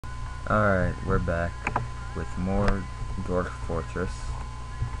Alright, we're back with more Dwarf Fortress.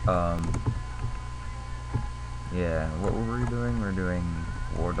 Um, yeah, what were we doing? We're doing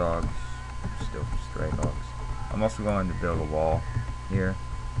war dogs, still stray dogs. I'm also going to build a wall here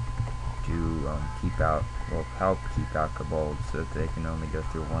to keep out, well, help keep out kobolds so that they can only go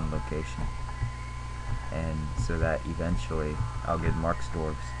through one location. And so that eventually I'll get Mark's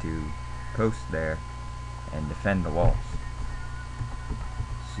Dwarfs to post there and defend the walls.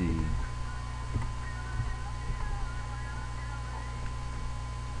 See.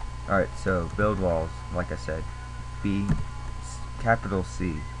 Alright, so build walls, like I said. Capital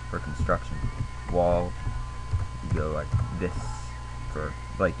C for construction. Wall, you go like this for,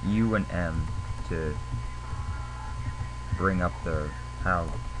 like U and M to bring up the, how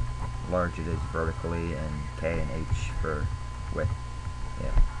large it is vertically, and K and H for width.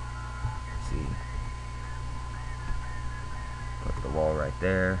 Yeah. See. Put the wall right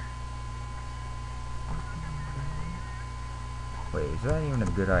there. Wait, is that even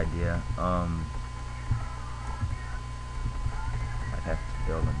a good idea? I'd have to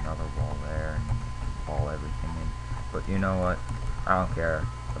build another wall there and wall everything in. But you know what? I don't care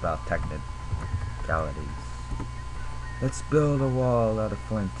about technicalities. Let's build a wall out of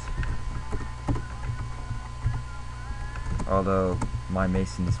flint. Although my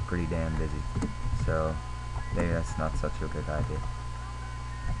mason is pretty damn busy, so maybe that's not such a good idea.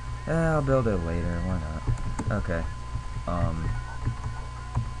 I'll build it later, why not? Okay.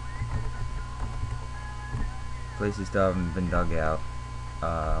 Places still haven't been dug out.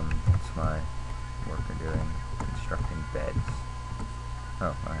 That's my worker doing, constructing beds.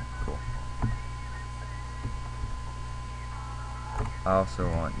 Oh, alright, cool. I also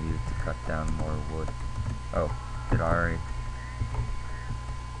want you to cut down more wood. Oh, did I already?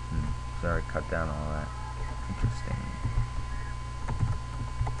 Sorry, cut down all that. Interesting.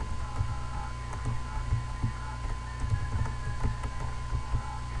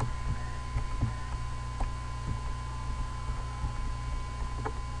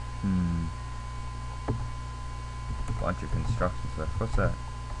 Bunch of construction stuff. What's that?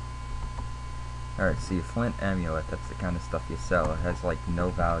 Alright, see, a flint amulet, that's the kind of stuff you sell. It has, like, no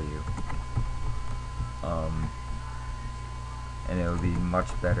value. And it would be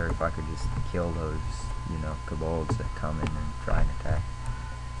much better if I could just kill those, you know, kobolds that come in and try and attack.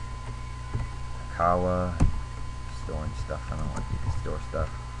 Kawa, storing stuff. I don't want you to store stuff.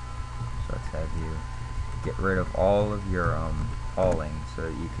 So let's have you get rid of all of your hauling so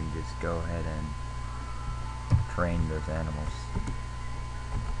that you can just go ahead and train those animals.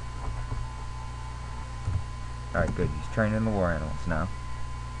 Alright, good. He's training the war animals now.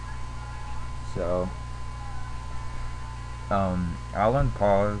 So, I'll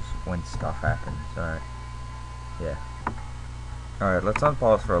unpause when stuff happens, alright? Yeah. Alright, let's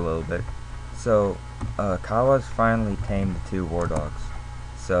unpause for a little bit. So, Kawa's finally tamed the 2 war dogs.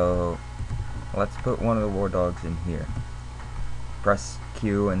 So, let's put one of the war dogs in here. Press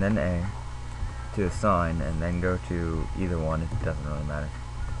Q and then A to assign, and then go to either one. It doesn't really matter.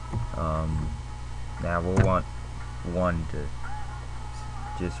 Now we'll want one to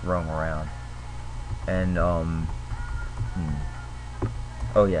just roam around. And,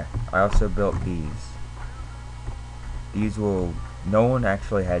 oh yeah, I also built these. These will, no one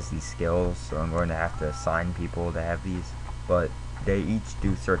actually has these skills, so I'm going to have to assign people to have these, but they each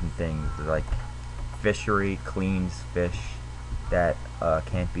do certain things, like fishery cleans fish that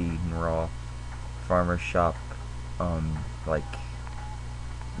can't be eaten raw. Farmer's shop, like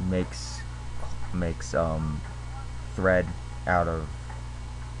makes thread out of,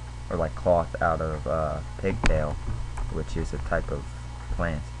 or like cloth out of pigtail, which is a type of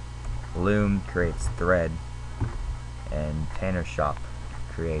plant. Loom creates thread, and tanner shop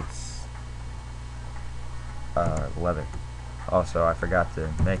creates leather. Also, I forgot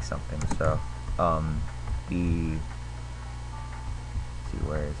to make something, so the, let's see,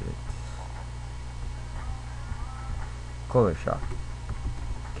 where is it? Clothes shop.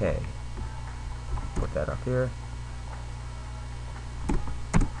 Okay, put that up here.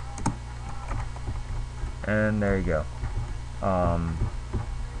 And there you go.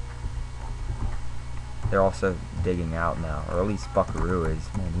 They're also digging out now, or at least Buckaroo is.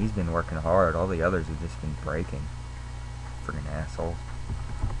 Man, he's been working hard. All the others have just been breaking. Friggin' assholes.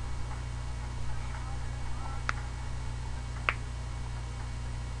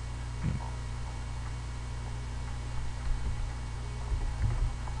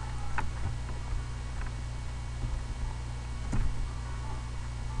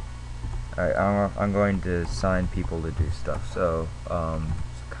 Alright, I'm going to assign people to do stuff. So,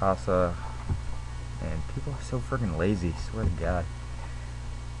 Casa, and people are so freaking lazy, swear to God.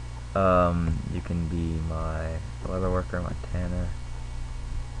 You can be my leather worker, my tanner.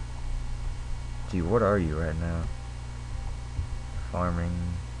 Gee, what are you right now? Farming,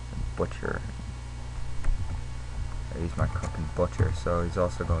 butcher. He's my cook and butcher, so he's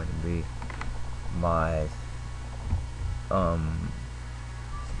also going to be my,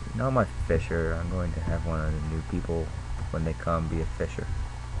 not my fisher. I'm going to have one of the new people when they come be a fisher.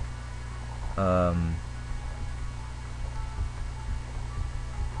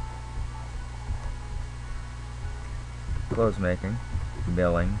 Clothes making,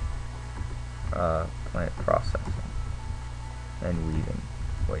 milling, plant processing, and weaving.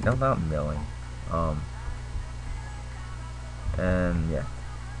 Wait, no, not milling. And yeah,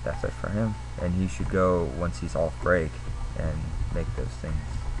 that's it for him. And he should go once he's off break and make those things.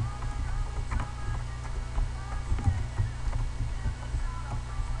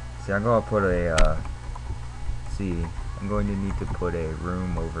 See, I'm gonna put a, I'm going to need to put a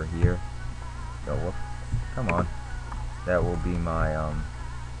room over here. Oh, whoop. Come on. That will be my,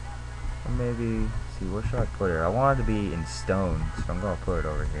 maybe, see, where should I put it? I want it to be in stone, so I'm gonna put it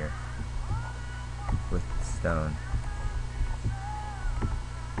over here. With stone.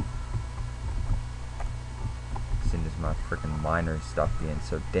 As soon as my freaking miner stuff being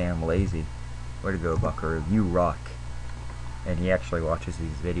so damn lazy. Way to go, Buckaroo. You rock. And he actually watches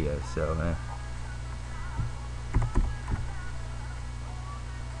these videos, so,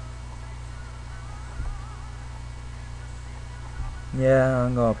 yeah,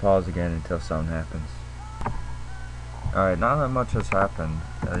 I'm gonna pause again until something happens. Alright, not that much has happened,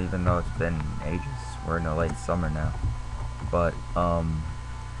 even though it's been ages. We're in the late summer now. But,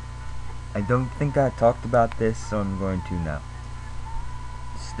 I don't think I talked about this, so I'm going to now.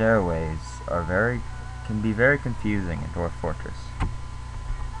 Stairways are can be very confusing in Dwarf Fortress.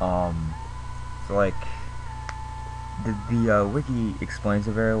 So like, the wiki explains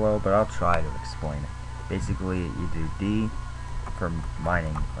it very well, but I'll try to explain it. Basically, you do D for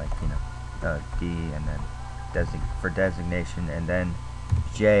mining, like, you know, D, and then for designation, and then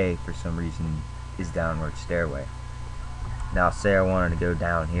J for some reason is downward stairway. Now, say I wanted to go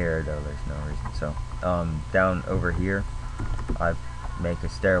down here, though there's no reason. So, down over here, I make a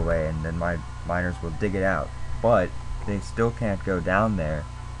stairway, and then my miners will dig it out. But they still can't go down there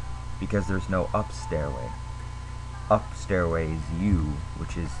because there's no up stairway. Up stairway is U,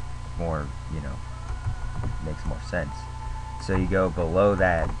 which is more, you know, makes more sense. So you go below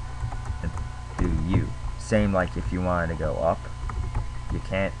that and do U. Same like if you wanted to go up, you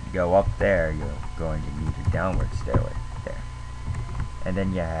can't go up there, you're going to need a downward stairway there. And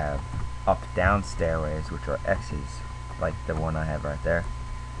then you have up-down stairways, which are X's, like the one I have right there.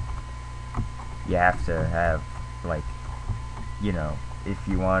 You have to have, like, you know, if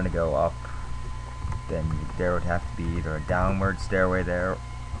you want to go up, then there would have to be either a downward stairway there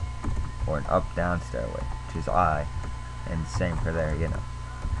or an up-down stairway, which is I, and same for there, you know.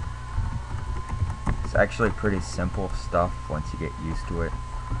 It's actually pretty simple stuff once you get used to it,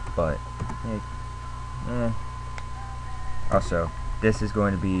 but also, this is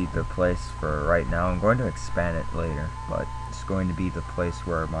going to be the place for right now. I'm going to expand it later, but it's going to be the place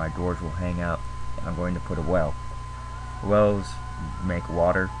where my dwarves will hang out, and I'm going to put a well. Wells make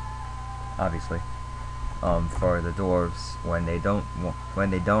water, obviously, for the dwarves when they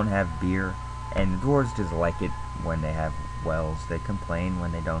don't have beer, and the dwarves just like it when they have wells. They complain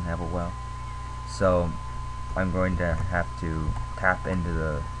when they don't have a well. So I'm going to have to tap into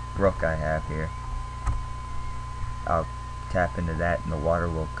the brook I have here. I'll tap into that and the water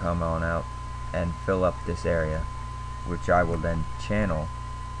will come on out and fill up this area, which I will then channel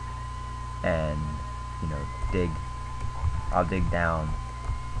and, you know, I'll dig down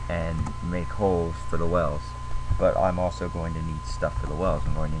and make holes for the wells. But I'm also going to need stuff for the wells.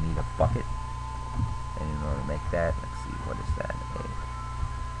 I'm going to need a bucket, and in order to make that, let's see, what is that?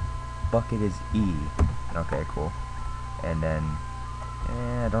 Bucket is E. Okay, cool. And then,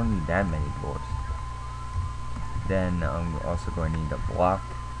 I don't need that many dwarves. Then I'm also going to need a block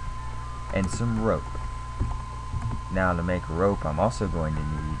and some rope. Now to make rope, I'm also going to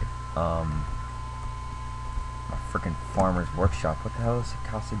need a freaking farmer's workshop. What the hell is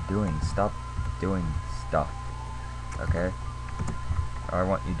Casa doing? Stop doing stuff. Okay? Or I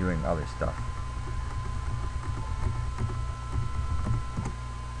want you doing other stuff.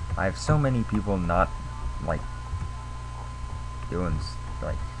 I have so many people not, like, doing,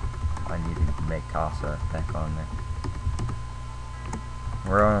 like, I need to make Casa back on there.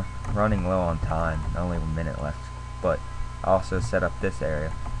 We're running low on time, only a minute left, but I also set up this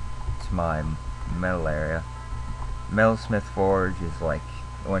area. It's my metal area. Metalsmith Forge is like,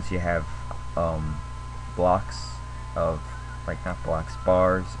 once you have, blocks of like not blocks,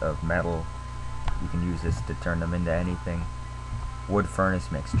 bars of metal. You can use this to turn them into anything. Wood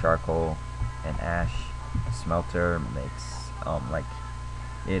furnace makes charcoal and ash. Smelter makes like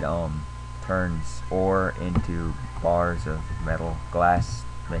it turns ore into bars of metal. Glass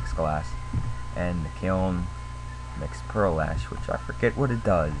makes glass, and the kiln makes pearl ash, which I forget what it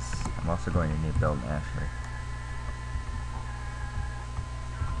does. I'm also going to need to build an ashery.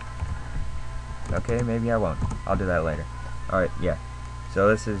 Okay, maybe I won't. I'll do that later. Alright, yeah. So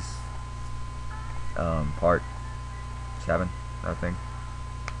this is part 7, I think.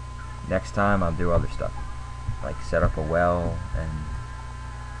 Next time I'll do other stuff, like set up a well, and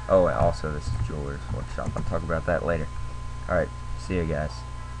oh, and also this is Jeweler's Workshop. I'll talk about that later. Alright, see you guys.